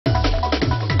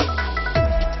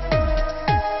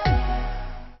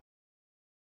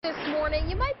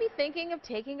thinking of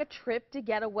taking a trip to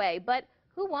get away, but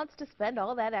who wants to spend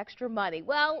all that extra money?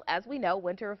 Well, as we know,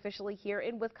 winter officially here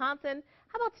in Wisconsin.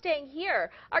 How about staying here?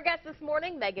 Our guest this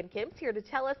morning, Megan Kim's here to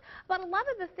tell us about a lot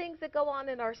of the things that go on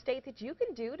in our state that you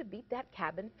can do to beat that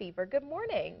cabin fever. Good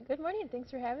morning. Good morning.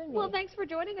 Thanks for having me. Well, thanks for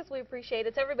joining us. We appreciate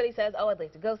it. So everybody says, oh, I'd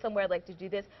like to go somewhere. I'd like to do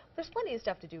this. There's plenty of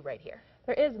stuff to do right here.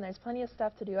 There is, and there's plenty of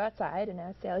stuff to do outside. And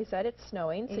as Sally said, it's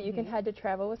snowing, so you can head to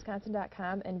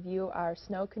travelwisconsin.com and view our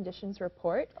snow conditions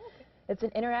report. Okay. It's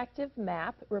an interactive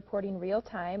map reporting real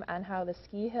time on how the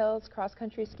ski hills,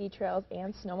 cross-country ski trails,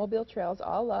 and snowmobile trails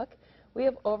all look. We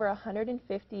have over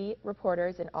 150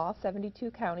 reporters in all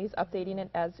 72 counties updating it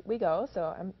as we go,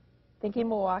 so I'm thinking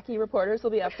Milwaukee reporters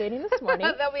will be updating this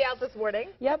morning. They'll be out this morning.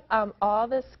 Yep, all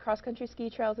this cross-country ski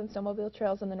trails and snowmobile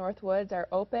trails in the North Woods are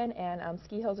open, and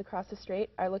ski hills across the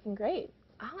strait are looking great.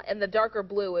 Ah, and the darker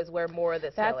blue is where more of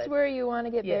the snow is. That's where you want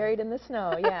to get buried in the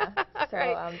snow, yeah. So,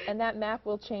 right. And that map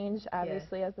will change,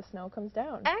 obviously, as the snow comes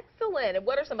down. Excellent. And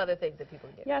what are some other things that people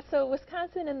can do? Yeah, so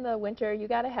Wisconsin in the winter, you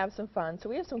got to have some fun. So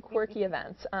we have some quirky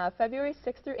events. February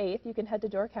 6th through 8th, you can head to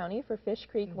Door County for Fish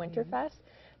Creek Winterfest.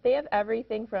 They have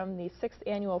everything from the 6th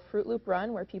annual Fruit Loop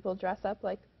Run, where people dress up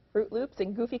like Fruit Loops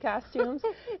in goofy costumes.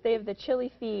 They have the chili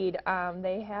feed.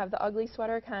 They have the ugly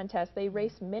sweater contest. They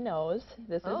race minnows.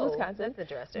 This is Wisconsin.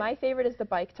 That's interesting. My favorite is the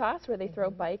bike toss, where they throw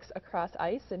bikes across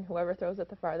ice, and whoever throws it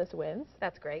the farthest wins.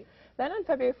 That's great. Then on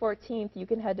February 14th, you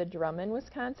can head to Drummond,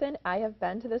 Wisconsin. I have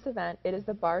been to this event. It is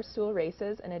the bar stool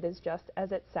races, and it is just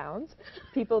as it sounds.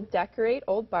 People decorate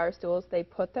old bar stools, they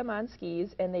put them on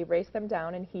skis, and they race them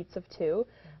down in heats of 2.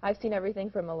 I've seen everything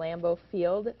from a Lambeau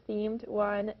Field themed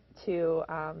one to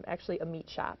actually a meat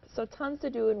shop. So tons to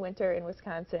do in winter in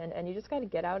Wisconsin, and you just got to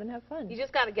get out and have fun. You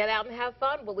just got to get out and have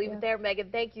fun. We'll leave it there, Megan.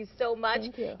 Thank you so much.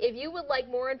 Thank you. If you would like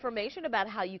more information about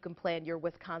how you can plan your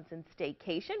Wisconsin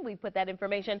staycation, we put that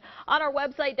information on our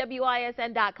website,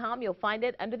 WISN.com. You'll find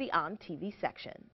it under the On TV section.